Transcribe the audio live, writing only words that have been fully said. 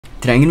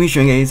Today I'm going to be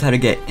showing you guys how to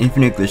get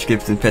infinite glitch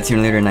gifts in Pet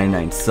Simulator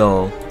 99.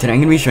 So, today I'm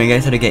going to be showing you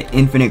guys how to get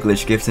infinite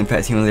glitch gifts in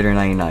Pet Simulator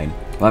 99.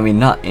 Well, I mean,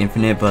 not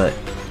infinite, but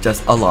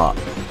just a lot.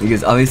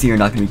 Because obviously you're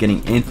not going to be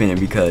getting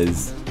infinite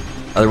because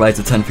otherwise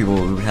a ton of people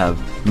would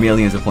have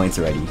millions of points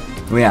already.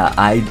 But yeah,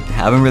 I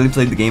haven't really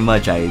played the game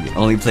much. I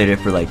only played it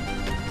for like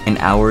an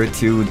hour or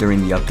two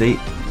during the update.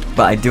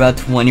 But I do have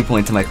 20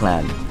 points in my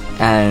clan.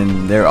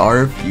 And there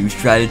are a few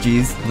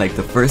strategies. Like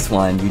the first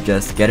one, you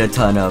just get a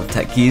ton of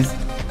tech keys.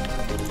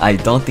 I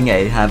don't think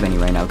I have any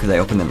right now because I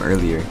opened them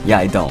earlier. Yeah,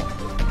 I don't.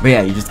 But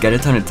yeah, you just get a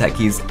ton of tech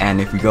keys,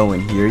 and if you go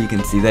in here, you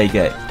can see that you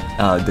get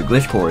the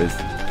glitch cores.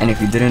 And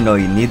if you didn't know,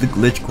 you need the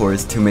glitch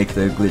cores to make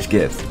the glitch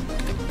gifts.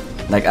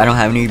 Like, I don't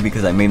have any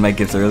because I made my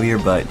gifts earlier,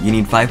 but you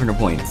need 500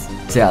 points.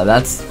 So yeah,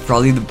 that's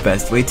probably the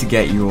best way to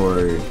get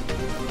your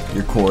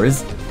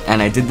cores. And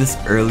I did this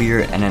earlier,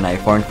 and then I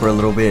farmed for a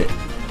little bit,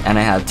 and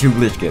I have 2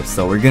 glitch gifts.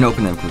 So we're gonna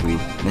open them quickly.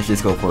 Let's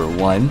just go for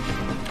 1.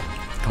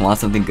 Come on,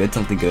 something good,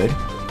 something good.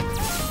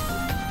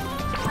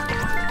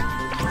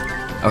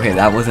 Okay,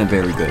 that wasn't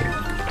very good.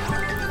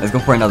 Let's go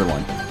for another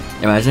one.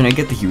 Imagine I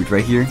get the huge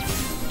right here.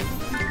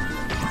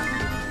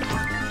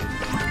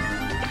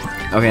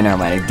 Okay, never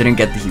mind. I didn't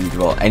get the huge.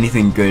 Well,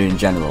 anything good in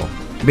general.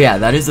 But yeah,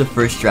 that is the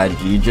first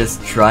strategy. You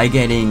just try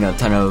getting a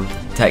ton of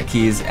tech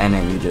keys and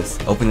then you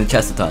just open the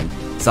chest a ton.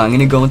 So I'm going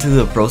to go into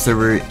the pro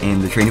server in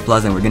the training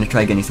plaza and we're going to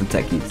try getting some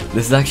tech keys.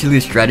 This is actually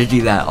a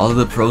strategy that all of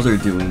the pros are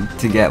doing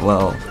to get,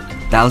 well,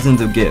 thousands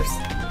of gifts.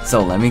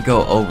 So let me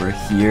go over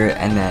here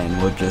and then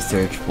we'll just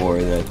search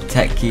for the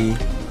tech key.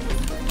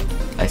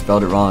 I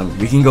spelled it wrong.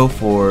 We can go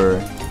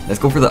for, let's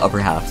go for the upper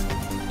halves.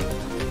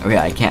 Okay,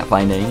 I can't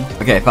find any.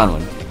 Okay, I found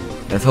one.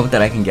 Let's hope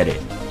that I can get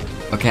it.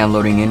 Okay, I'm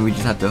loading in. We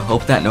just have to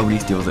hope that nobody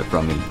steals it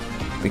from me.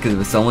 Because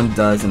if someone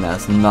does, then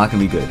that's not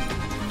gonna be good.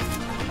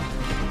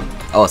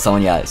 Oh,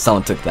 someone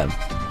took them.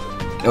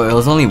 Oh, it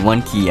was only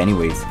 1 key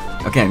anyways.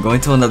 Okay, I'm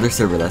going to another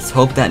server. Let's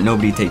hope that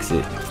nobody takes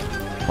it.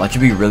 Watch it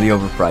be really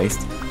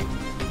overpriced.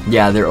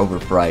 Yeah, they're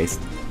overpriced.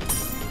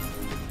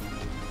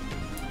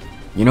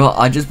 You know what?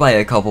 I'll just buy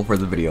a couple for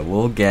the video.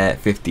 We'll get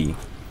 50.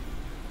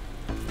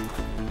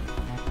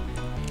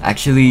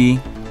 Actually,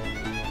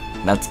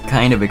 that's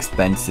kind of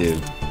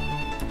expensive.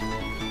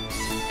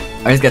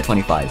 I just get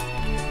 25.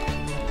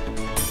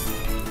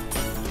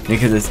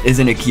 Because this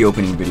isn't a key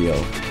opening video.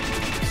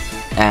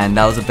 And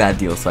that was a bad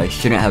deal, so I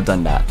shouldn't have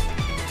done that.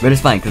 But it's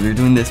fine, because we're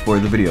doing this for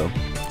the video.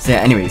 So yeah,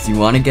 anyways, you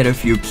want to get a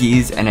few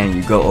keys, and then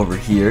you go over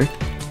here.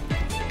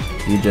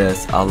 You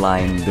just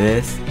align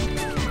this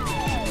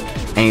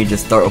and you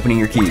just start opening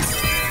your keys.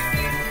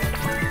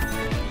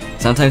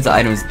 Sometimes the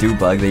items do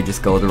bug, they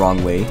just go the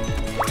wrong way.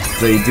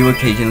 So you do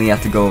occasionally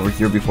have to go over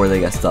here before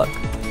they get stuck.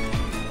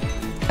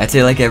 I'd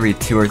say like every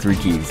 2 or 3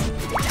 keys.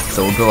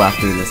 So we'll go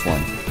after this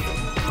one.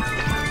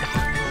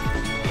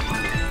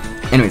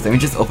 Anyways, let me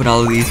just open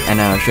all of these and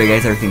I'll show you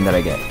guys everything that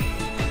I get.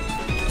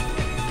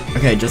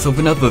 Okay, I just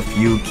opened up a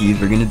few keys.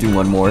 We're gonna do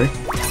one more.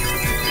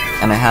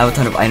 And I have a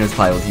ton of items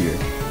piled here.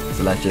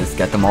 So let's just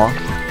get them all.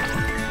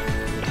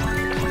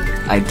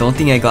 I don't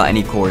think I got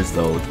any cores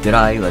though. Did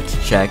I? Let's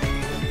check.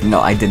 No,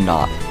 I did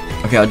not.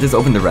 Okay, I'll just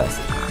open the rest.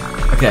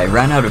 Okay, I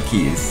ran out of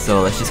keys,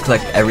 so let's just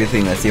collect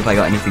everything. Let's see if I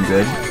got anything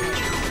good.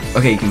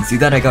 Okay, you can see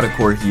that I got a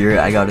core here.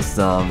 I got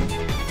some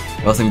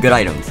good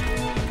items.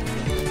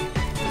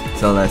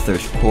 So let's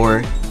search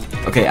core.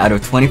 Okay, out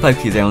of 25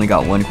 keys, I only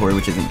got 1 core,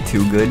 which isn't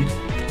too good.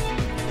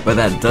 But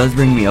that does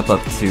bring me up to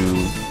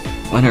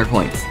 100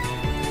 points.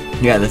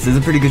 Yeah, this is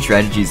a pretty good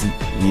strategy.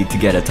 You need to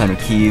get a ton of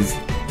keys,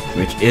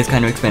 which is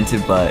kind of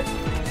expensive, but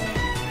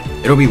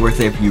it'll be worth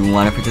it if you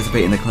want to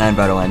participate in the clan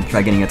battle and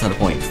try getting a ton of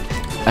points.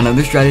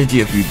 Another strategy,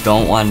 if you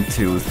don't want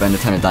to spend a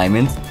ton of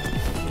diamonds,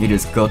 you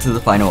just go to the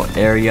final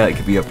area. It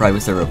could be a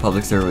private server, a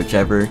public server,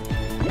 whichever.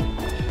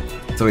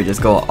 So we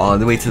just go all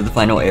the way to the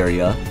final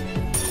area.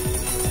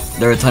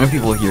 There are a ton of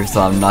people here, so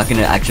I'm not going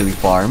to actually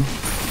farm.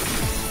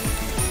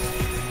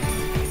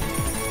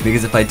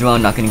 Because if I do,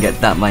 I'm not going to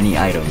get that many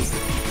items.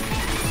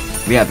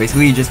 But yeah,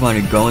 basically you just want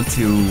to go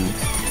into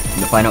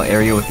the final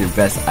area with your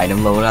best item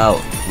loadout,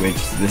 which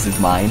this is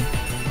mine.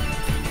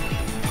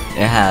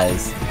 It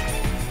has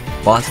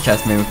boss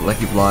chestnut with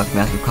lucky block,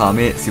 massive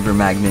comet, super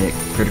magnet,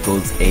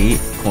 criticals 8,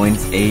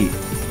 coins 8,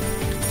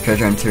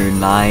 treasure hunter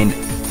 9,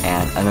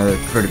 and another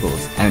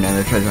criticals and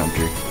another treasure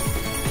hunter.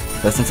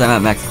 But since I'm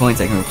at max coins,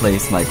 I can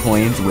replace my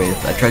coins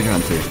with a treasure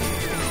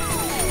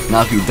hunter.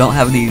 Now if you don't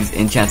have these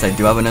enchants, I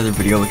do have another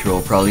video which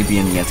will probably be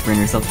in the end screen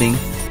or something.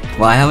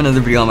 Well, I have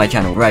another video on my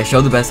channel where I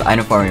show the best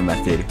item farming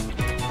method.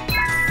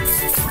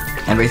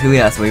 And basically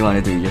that's what you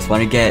want to do. You just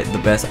want to get the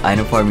best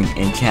item farming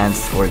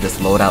enchants or just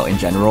loadout in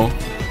general.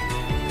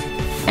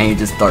 And you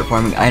just start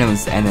farming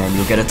items and then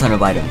you'll get a ton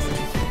of items.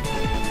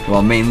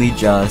 Well, mainly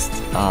just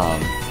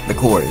the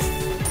cores.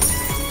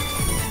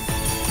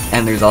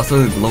 And there's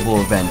also the global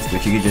events,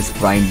 which you can just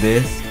grind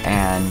this,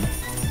 and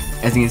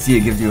as you can see,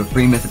 it gives you a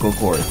free mythical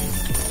core.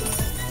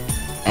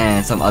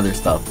 And some other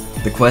stuff.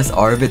 The quests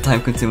are a bit time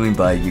consuming,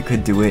 but you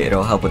could do it,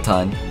 it'll help a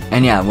ton.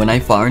 And yeah, when I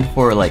farmed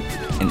for like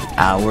an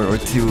hour or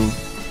 2,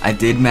 I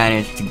did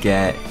manage to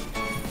get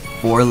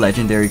 4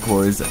 legendary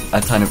cores,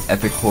 a ton of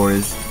epic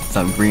cores,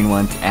 some green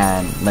ones,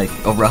 and like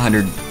over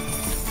 100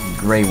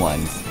 gray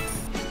ones.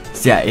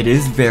 So yeah, it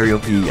is very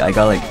OP. I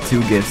got like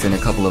 2 gifts in a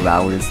couple of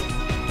hours,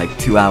 like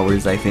 2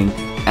 hours I think.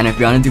 And if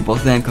you want to do both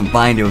of them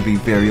combined, it would be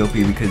very OP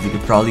because you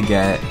could probably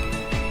get,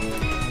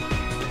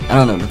 I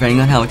don't know, depending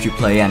on how much you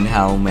play and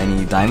how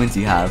many diamonds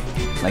you have,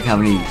 like how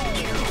many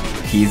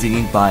keys you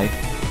can buy,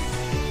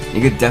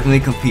 you could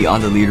definitely compete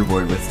on the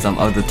leaderboard with some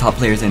of the top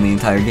players in the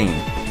entire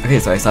game. Okay,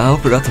 so I somehow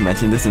forgot to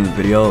mention this in the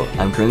video.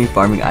 I'm currently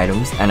farming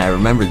items and I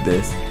remembered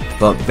this,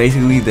 but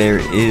basically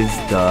there's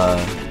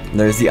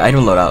the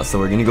item loadout, so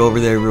we're gonna go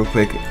over there real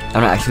quick. I'm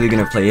not actually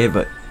gonna play it,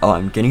 but oh,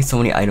 I'm getting so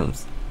many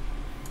items.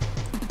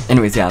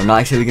 Anyways, yeah, I'm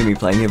not actually gonna be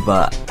playing it,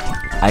 but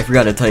I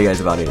forgot to tell you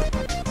guys about it.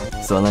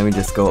 So let me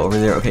just go over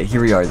there. Okay,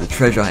 here we are, the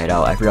treasure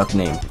hideout. I forgot the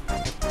name.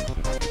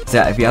 So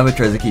yeah, if you have a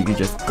treasure key, you can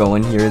just go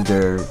in here.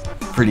 They're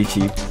pretty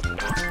cheap.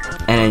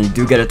 And then you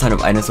do get a ton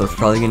of items, so it's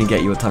probably gonna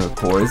get you a ton of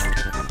cores.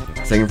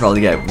 So you can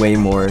probably get way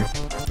more.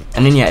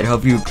 And then yeah, it'll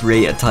help you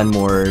create a ton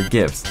more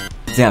gifts.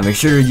 So yeah, make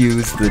sure to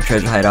use the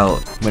treasure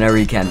hideout whenever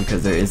you can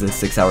because there is a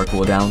 6-hour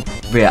cooldown.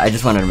 But yeah, I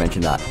just wanted to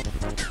mention that.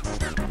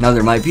 Now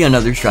there might be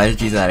another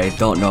strategy that I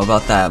don't know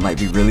about that might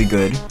be really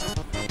good.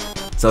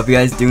 So if you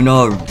guys do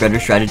know a better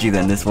strategy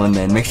than this one,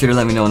 then make sure to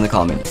let me know in the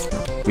comments.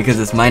 Because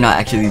this might not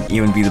actually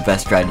even be the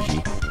best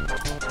strategy.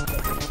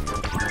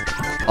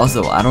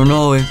 Also, I don't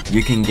know if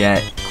you can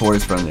get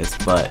cores from this,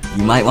 but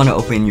you might want to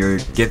open your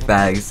gift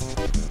bags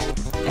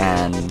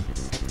and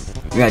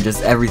yeah,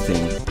 just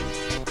everything.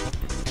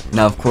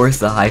 Now of course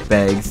the hype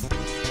bags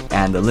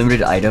and the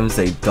limited items,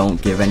 they don't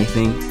give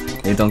anything.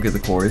 They don't give the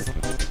cores.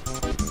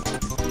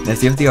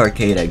 Let's see if the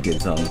arcade egg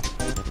gives them.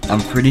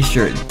 I'm pretty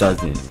sure it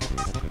doesn't.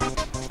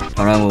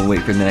 Hold on, we'll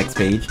wait for the next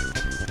page.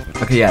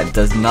 Okay, yeah, it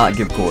does not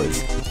give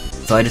cores.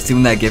 So I'd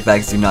assume that gift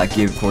bags do not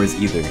give cores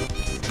either.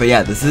 But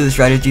yeah, this is a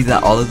strategy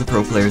that all of the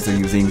pro players are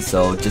using,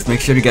 so just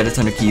make sure to get a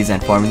ton of keys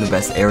and farm in the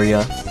best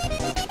area.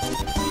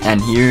 And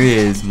here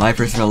is my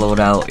personal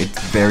loadout. It's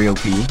very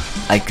OP.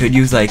 I could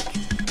use like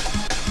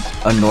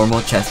a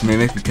normal chest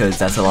mimic because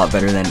that's a lot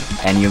better than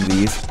any of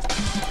these.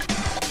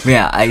 But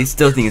yeah, I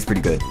still think it's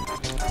pretty good.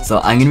 So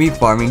I'm gonna be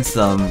farming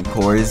some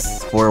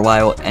cores for a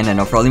while, and then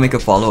I'll probably make a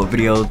follow-up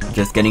video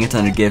just getting a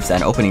ton of gifts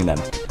and opening them.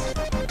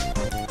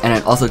 And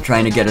then also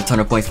trying to get a ton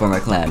of points for my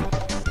clan.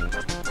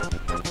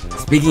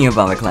 Speaking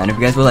about my clan, if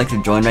you guys would like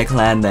to join my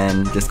clan,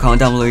 then just comment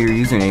down below your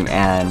username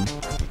and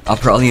I'll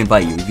probably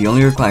invite you. The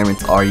only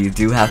requirements are you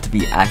do have to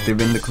be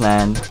active in the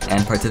clan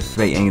and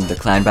participate in the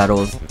clan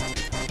battles.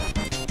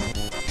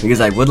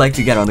 Because I would like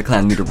to get on the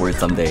clan leaderboard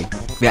someday.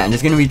 But yeah, I'm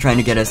just gonna be trying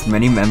to get as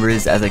many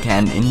members as I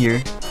can in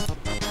here.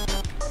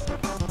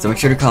 So make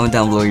sure to comment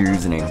down below your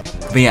username.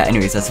 But yeah,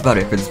 anyways, that's about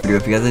it for this video.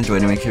 If you guys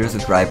enjoyed it, make sure to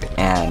subscribe,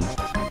 and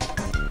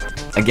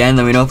again,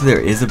 let me know if there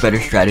is a better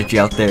strategy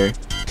out there.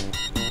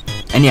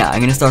 And yeah, I'm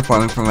gonna start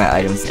farming for my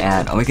items,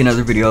 and I'll make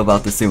another video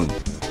about this soon.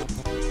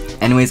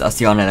 Anyways, I'll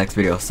see you on the next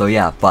video, so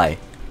yeah, bye.